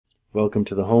Welcome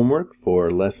to the homework for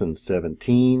Lesson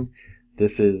 17.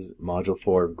 This is Module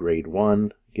 4 of Grade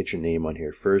 1. Get your name on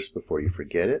here first before you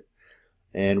forget it.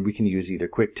 And we can use either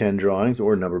quick 10 drawings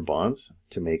or number bonds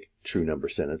to make true number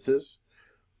sentences.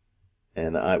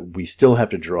 And we still have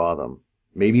to draw them.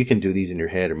 Maybe you can do these in your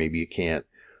head or maybe you can't.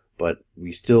 But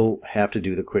we still have to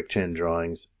do the quick 10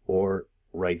 drawings or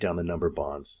write down the number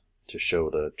bonds to show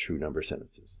the true number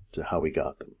sentences, to how we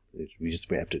got them. We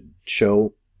have to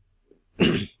show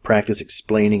practice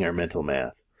explaining our mental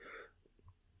math.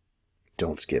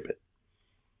 Don't skip it.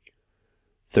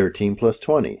 13 plus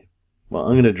 20. Well,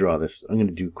 I'm going to draw this. I'm going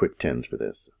to do quick 10s for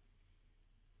this.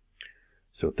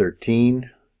 So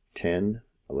 13, 10,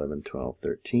 11, 12,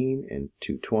 13, and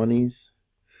 2 20s.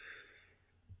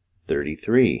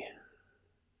 33.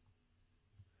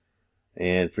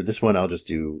 And for this one, I'll just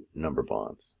do number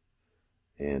bonds.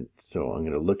 And so I'm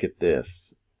going to look at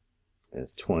this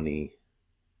as 20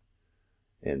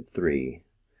 and 3.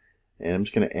 And I'm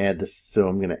just going to add this. So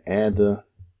I'm going to add the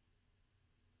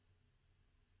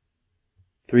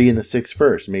 3 and the 6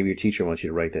 first. Maybe your teacher wants you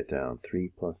to write that down.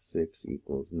 3 plus 6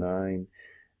 equals 9.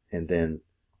 And then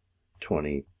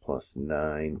 20 plus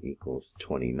 9 equals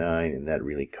 29. And that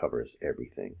really covers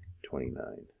everything.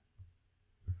 29.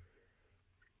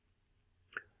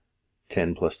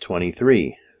 10 plus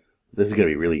 23. This is going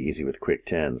to be really easy with quick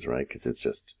 10s, right? Because it's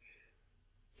just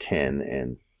 10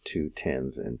 and 2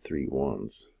 10s and 3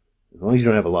 1s. As long as you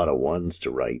don't have a lot of 1s to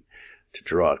write, to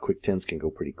draw, quick 10s can go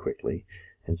pretty quickly.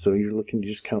 And so you're looking to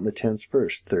just count the 10s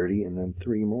first. 30 and then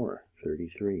 3 more.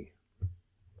 33.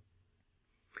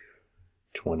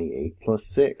 28 plus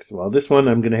 6. Well, this one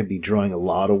I'm going to be drawing a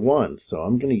lot of 1s. So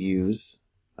I'm going to use,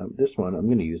 this one I'm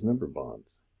going to use number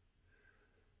bonds.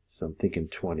 So I'm thinking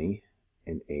 20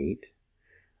 and 8.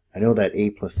 I know that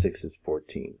 8 plus 6 is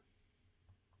 14.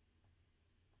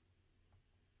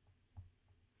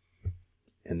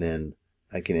 And then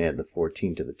I can add the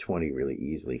 14 to the 20 really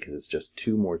easily because it's just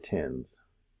 2 more 10s.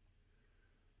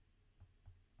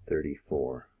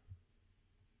 34.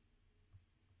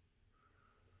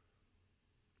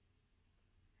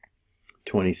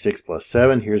 26 plus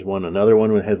 7. Here's another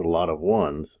one that has a lot of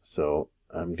 1s. So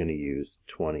I'm going to use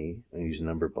 20. I use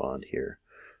number bond here.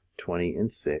 20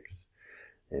 and 6.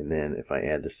 And then if I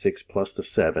add the 6 plus the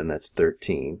 7, that's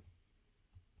 13.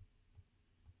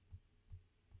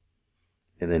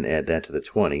 And then add that to the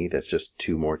 20, that's just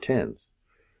 2 more 10s.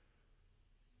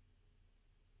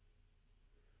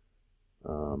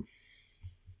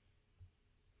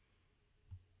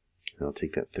 I'll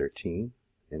take that 13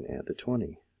 and add the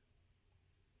 20.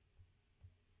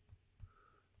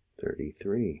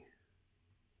 33.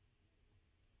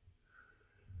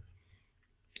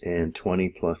 And 20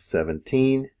 plus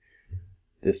 17,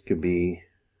 this could be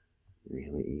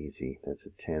really easy. That's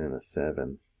a 10 and a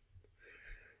 7.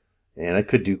 And I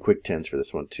could do quick 10s for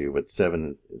this one too, but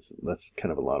 7, that's kind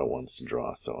of a lot of 1s to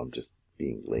draw, so I'm just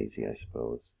being lazy, I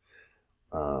suppose.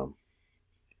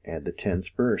 Add the 10s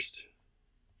first.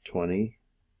 20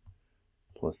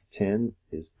 plus 10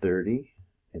 is 30,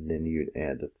 and then you'd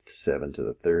add the 7 to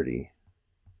the 30.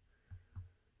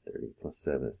 30 plus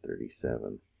 7 is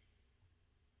 37.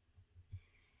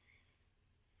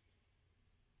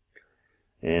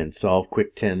 And solve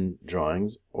quick 10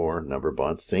 drawings or number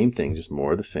bonds. Same thing, just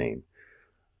more of the same.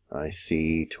 I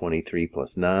see 23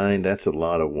 plus 9. That's a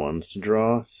lot of 1s to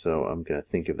draw. So I'm going to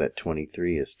think of that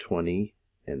 23 as 20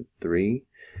 and 3.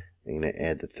 I'm going to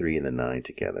add the 3 and the 9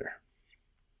 together.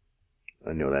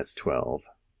 I know that's 12.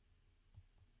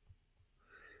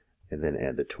 And then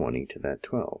add the 20 to that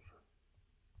 12.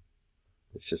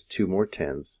 It's just 2 more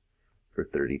 10s for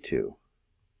 32.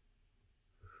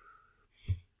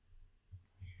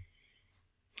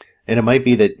 And it might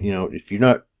be that,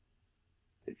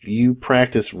 if you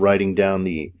practice writing down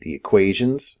the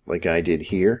equations like I did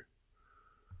here,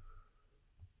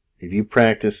 if you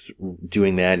practice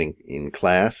doing that in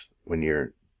class when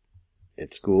you're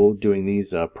at school doing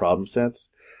these problem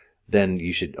sets, then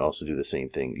you should also do the same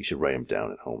thing. You should write them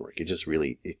down at homework. It just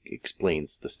really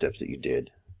explains the steps that you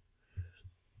did.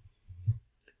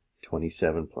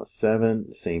 27 plus 7,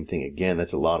 the same thing again.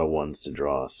 That's a lot of 1s to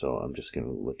draw, so I'm just going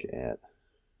to look at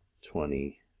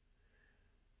 20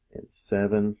 and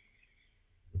 7.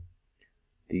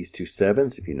 These 2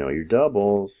 7s, if you know your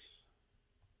doubles.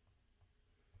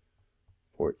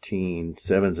 14.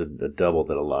 7's a double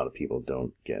that a lot of people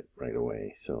don't get right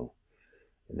away. So,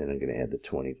 and then I'm going to add the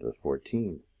 20 to the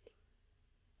 14.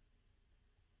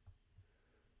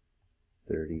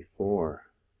 34.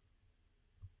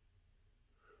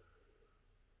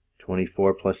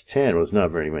 24 plus 10 was not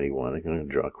very many 1. I'm going to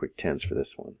draw quick 10s for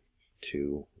this one.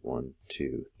 2, 1,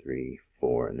 2, 3,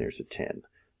 4, and there's a 10.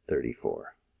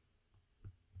 34.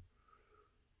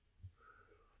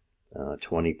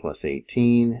 20 plus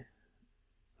 18.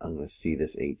 I'm going to see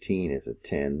this 18 as a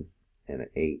 10 and an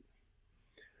 8.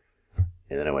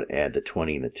 And then I would add the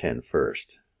 20 and the 10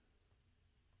 first.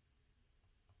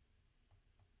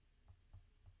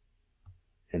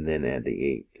 And then add the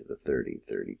 8 to the 30.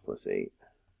 30 plus 8.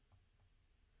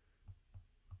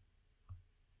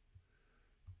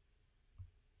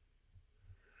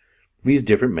 We use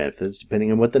different methods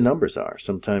depending on what the numbers are.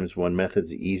 Sometimes one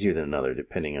method's easier than another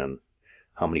depending on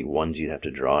how many ones you have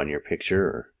to draw in your picture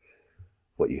or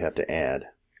what you have to add.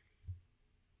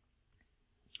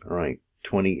 Alright,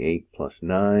 28 plus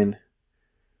 9.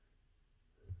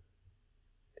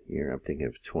 Here I'm thinking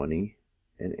of 20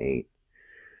 and 8.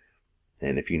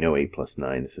 And if you know 8 plus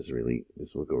 9,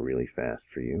 this will go really fast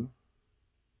for you.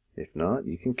 If not,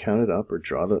 you can count it up or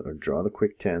draw the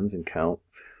quick tens and count.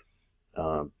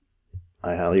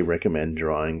 I highly recommend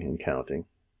drawing and counting.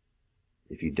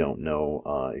 If you don't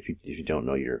know, if you don't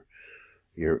know your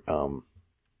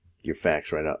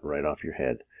facts right off your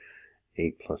head.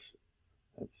 8 plus,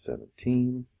 that's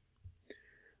 17.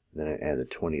 Then I add the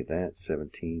 20 of that.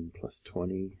 17 plus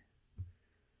 20.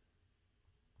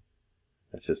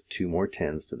 That's just 2 more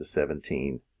 10s to the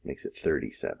 17. Makes it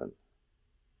 37.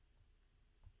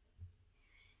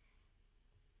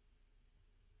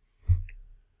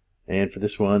 And for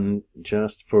this one,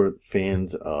 just for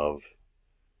fans of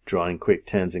drawing quick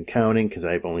tens and counting, because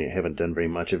I haven't done very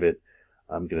much of it,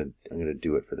 I'm gonna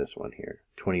do it for this one here.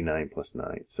 29 plus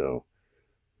 9. So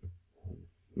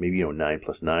maybe you know 9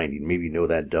 plus 9. Maybe you know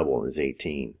that double is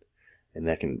 18, and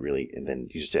that can really. And then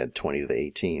you just add 20 to the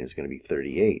 18. It's going to be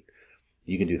 38.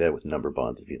 You can do that with number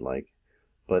bonds if you'd like,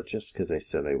 but just because I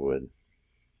said I would.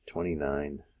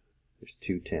 29. There's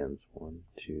 2 10s. 1,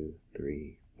 2,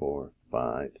 3, 4,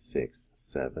 5, 6,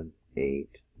 7,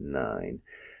 8, 9.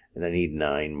 And I need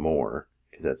 9 more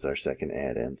because that's our second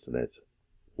add-in. So that's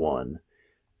 1,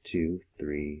 2,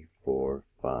 3, 4,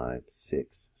 5,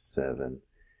 6, 7.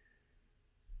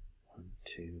 1,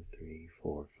 2, 3,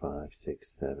 4, 5, 6,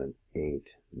 7,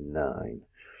 8, 9.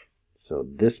 So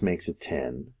this makes a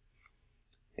 10.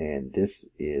 And this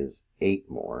is 8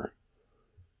 more.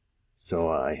 So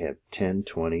I have 10,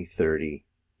 20, 30,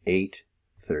 8,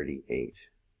 38.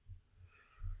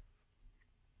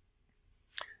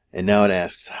 And now it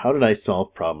asks, how did I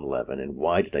solve problem 11 and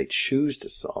why did I choose to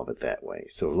solve it that way?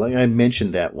 So like I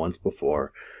mentioned that once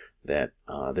before, that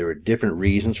there are different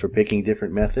reasons for picking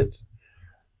different methods.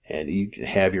 And you can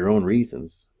have your own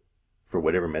reasons for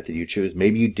whatever method you choose.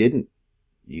 Maybe you didn't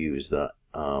use the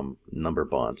number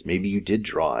bonds. Maybe you did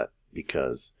draw it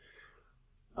because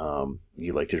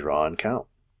you like to draw and count.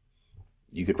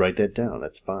 You could write that down.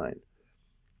 That's fine.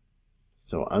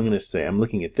 So I'm going to say, I'm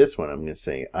looking at this one, I'm going to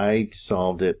say I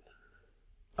solved it.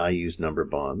 I used number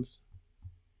bonds.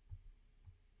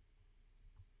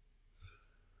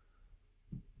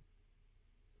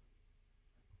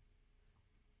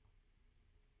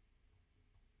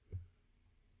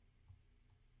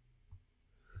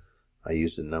 I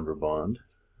used a number bond.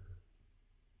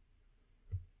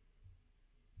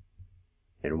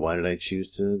 And why did I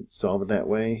choose to solve it that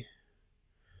way?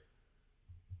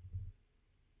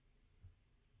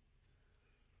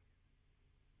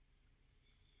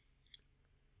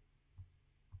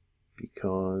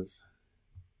 Because,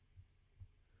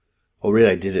 well, really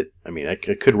I did it. I mean, I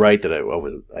could write that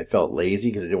I felt lazy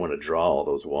because I didn't want to draw all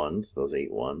those ones, those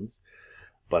 8 ones.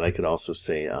 But I could also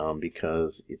say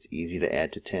because it's easy to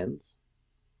add to 10s.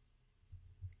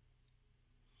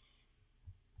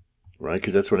 Right,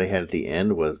 because that's what I had at the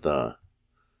end was the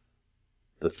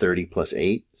 30 plus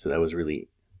 8. So that was really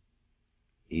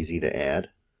easy to add.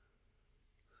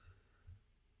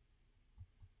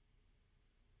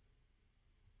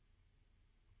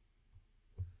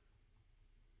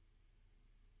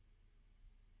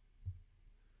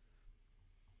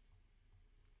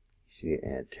 Easy to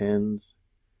add 10s.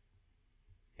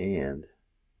 And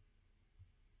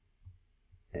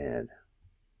add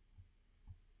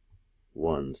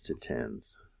 1s to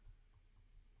 10s.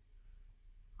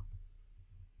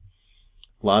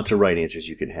 Lots of right answers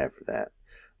you can have for that.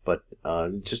 But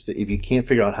just if you can't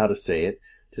figure out how to say it,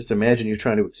 just imagine you're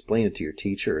trying to explain it to your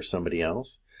teacher or somebody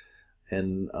else,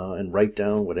 and write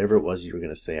down whatever it was you were going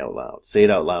to say out loud. Say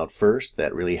it out loud first.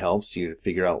 That really helps you to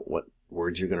figure out what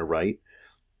words you're going to write.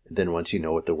 And then once you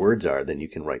know what the words are, then you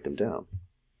can write them down.